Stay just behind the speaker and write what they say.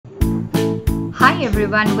Hi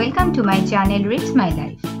everyone, welcome to my channel Ritz My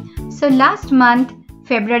Life. So last month,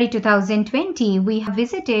 February 2020, we have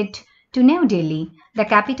visited to New Delhi, the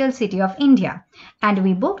capital city of India, and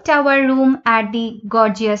we booked our room at the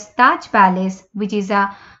gorgeous Taj Palace, which is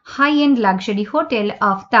a high-end luxury hotel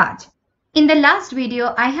of Taj. In the last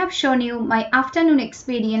video, I have shown you my afternoon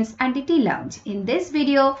experience at the tea lounge. In this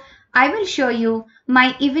video, I will show you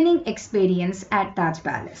my evening experience at Taj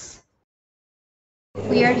Palace.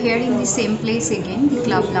 We are here in the same place again, the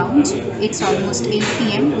club lounge. It's almost 8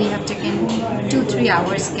 p.m. We have taken 2-3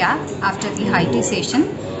 hours gap after the high tea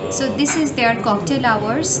session. So this is their cocktail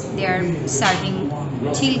hours. They are serving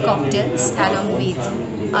chill cocktails along with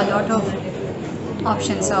a lot of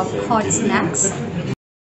options of hot snacks.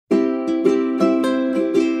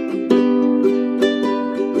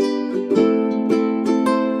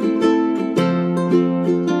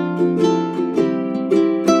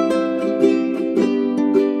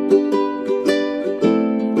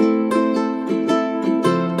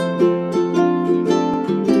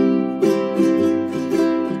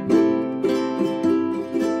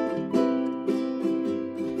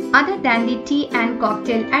 Other than the tea and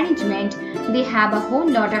cocktail arrangement, they have a whole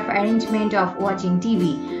lot of arrangement of watching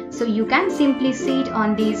TV. So you can simply sit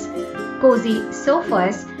on these cozy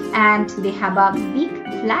sofas and they have a big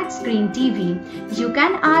flat screen TV. You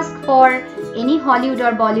can ask for any Hollywood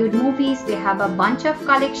or Bollywood movies. They have a bunch of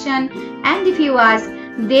collection, and if you ask,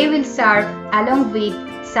 they will serve along with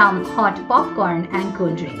some hot popcorn and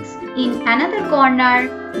cool drinks. In another corner,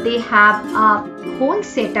 they have a whole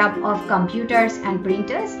setup of computers and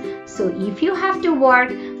printers. So if you have to work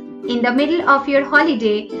in the middle of your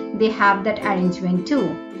holiday, they have that arrangement too.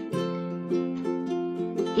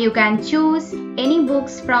 You can choose any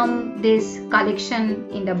books from this collection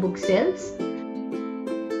in the bookshelves.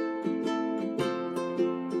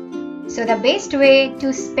 So the best way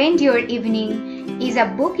to spend your evening is a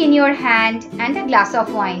book in your hand and a glass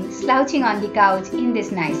of wine slouching on the couch in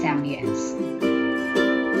this nice ambience.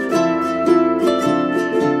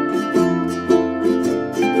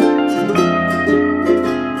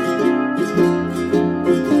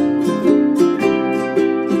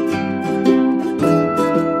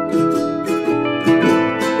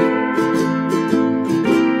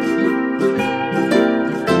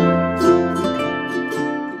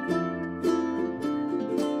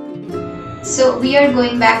 So we are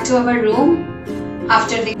going back to our room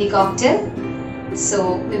after the cocktail.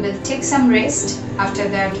 So we will take some rest. After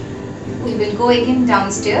that, we will go again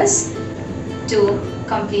downstairs to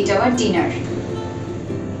complete our dinner.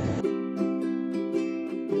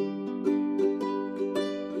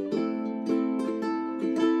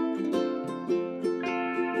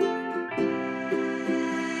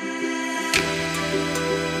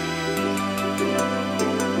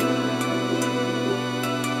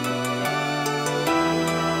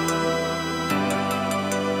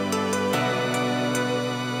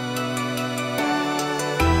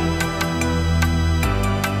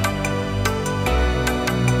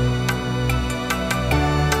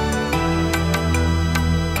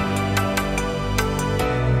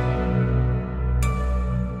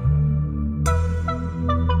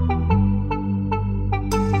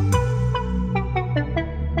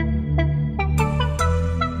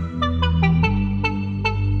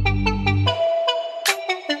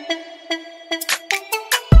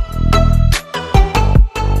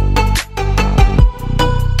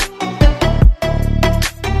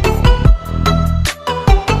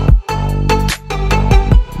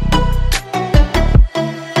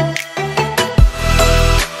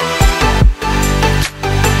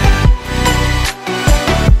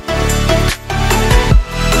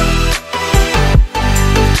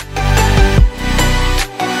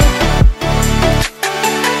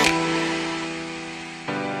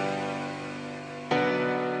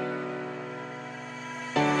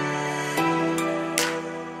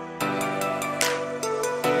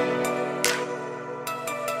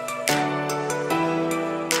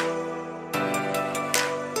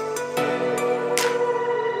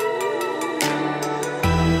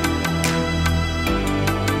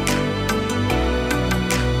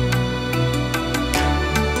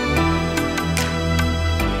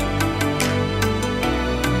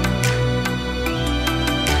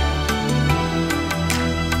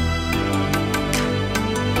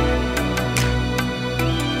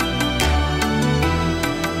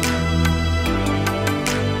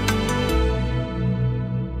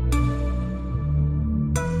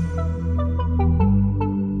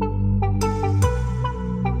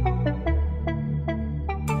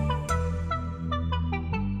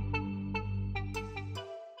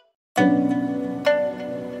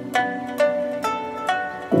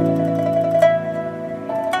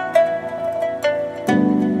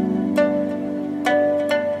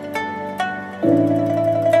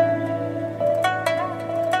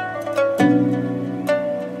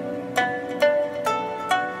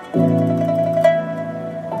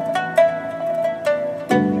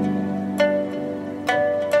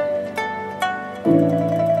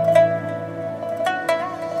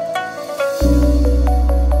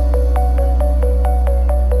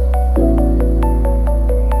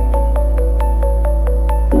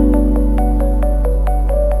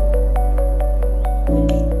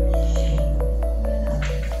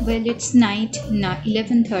 Well, it's night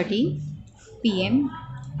 11:30 p.m.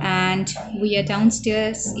 and we are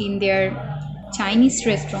downstairs in their Chinese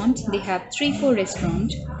restaurant. They have 3-4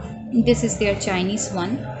 restaurants. This is their Chinese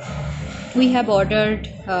one. We have ordered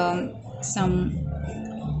some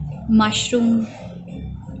mushroom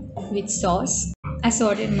with sauce,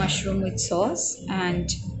 assorted mushroom with sauce, and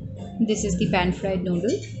this is the pan fried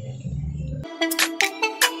noodle.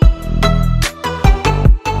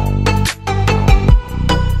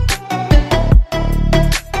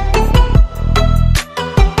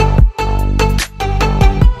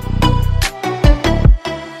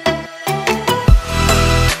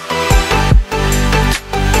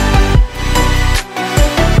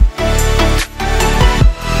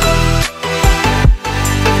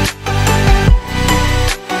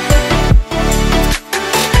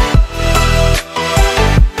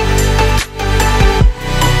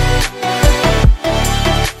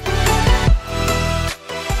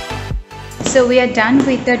 So we are done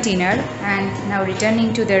with the dinner and now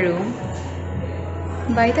returning to the room.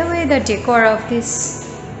 By the way, the decor of this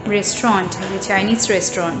restaurant, the Chinese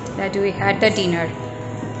restaurant that we had the dinner,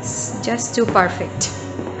 is just too perfect.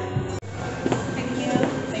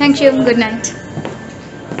 Thank you. Good night.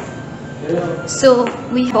 So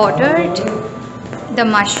we ordered the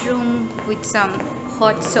mushroom with some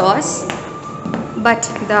hot sauce,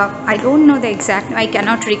 but I don't know the exact, I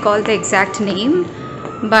cannot recall the exact name,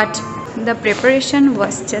 but the preparation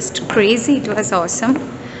was just crazy. It was awesome.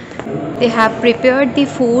 They have prepared the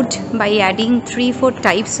food by adding 3-4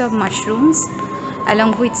 types of mushrooms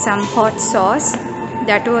along with some hot sauce.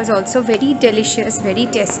 That was also very delicious, very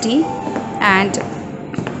tasty. And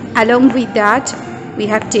along with that, we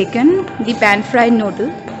have taken the pan fried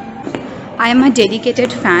noodle. I am a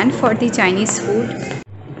dedicated fan for the Chinese food.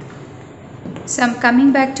 So I'm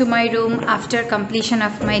coming back to my room after completion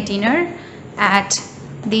of my dinner at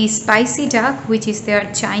the Spicy Duck, which is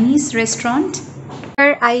their Chinese restaurant.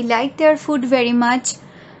 I like their food very much.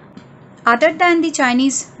 Other than the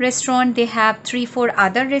Chinese restaurant, they have 3-4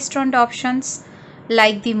 other restaurant options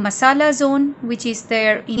like the Masala Zone, which is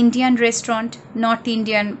their Indian restaurant. North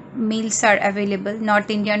Indian meals are available,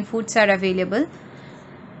 North Indian foods are available.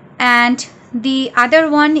 And the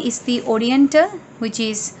other one is the Oriental, which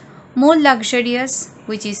is more luxurious,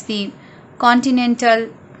 which is the Continental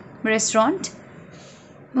restaurant,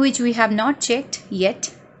 which we have not checked yet.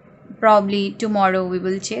 Probably tomorrow we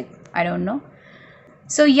will check, I don't know.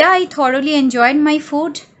 So yeah, I thoroughly enjoyed my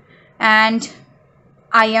food and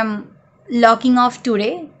I am logging off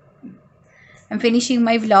today. I'm finishing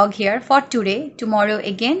my vlog here for today. Tomorrow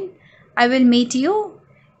again I will meet you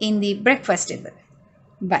in the breakfast table.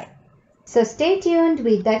 Bye. So stay tuned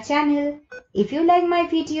with the channel. If you like my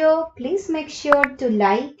video, please make sure to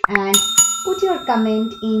like and put your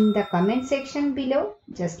comment in the comment section below.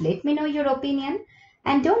 Just let me know your opinion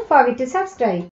and don't forget to subscribe.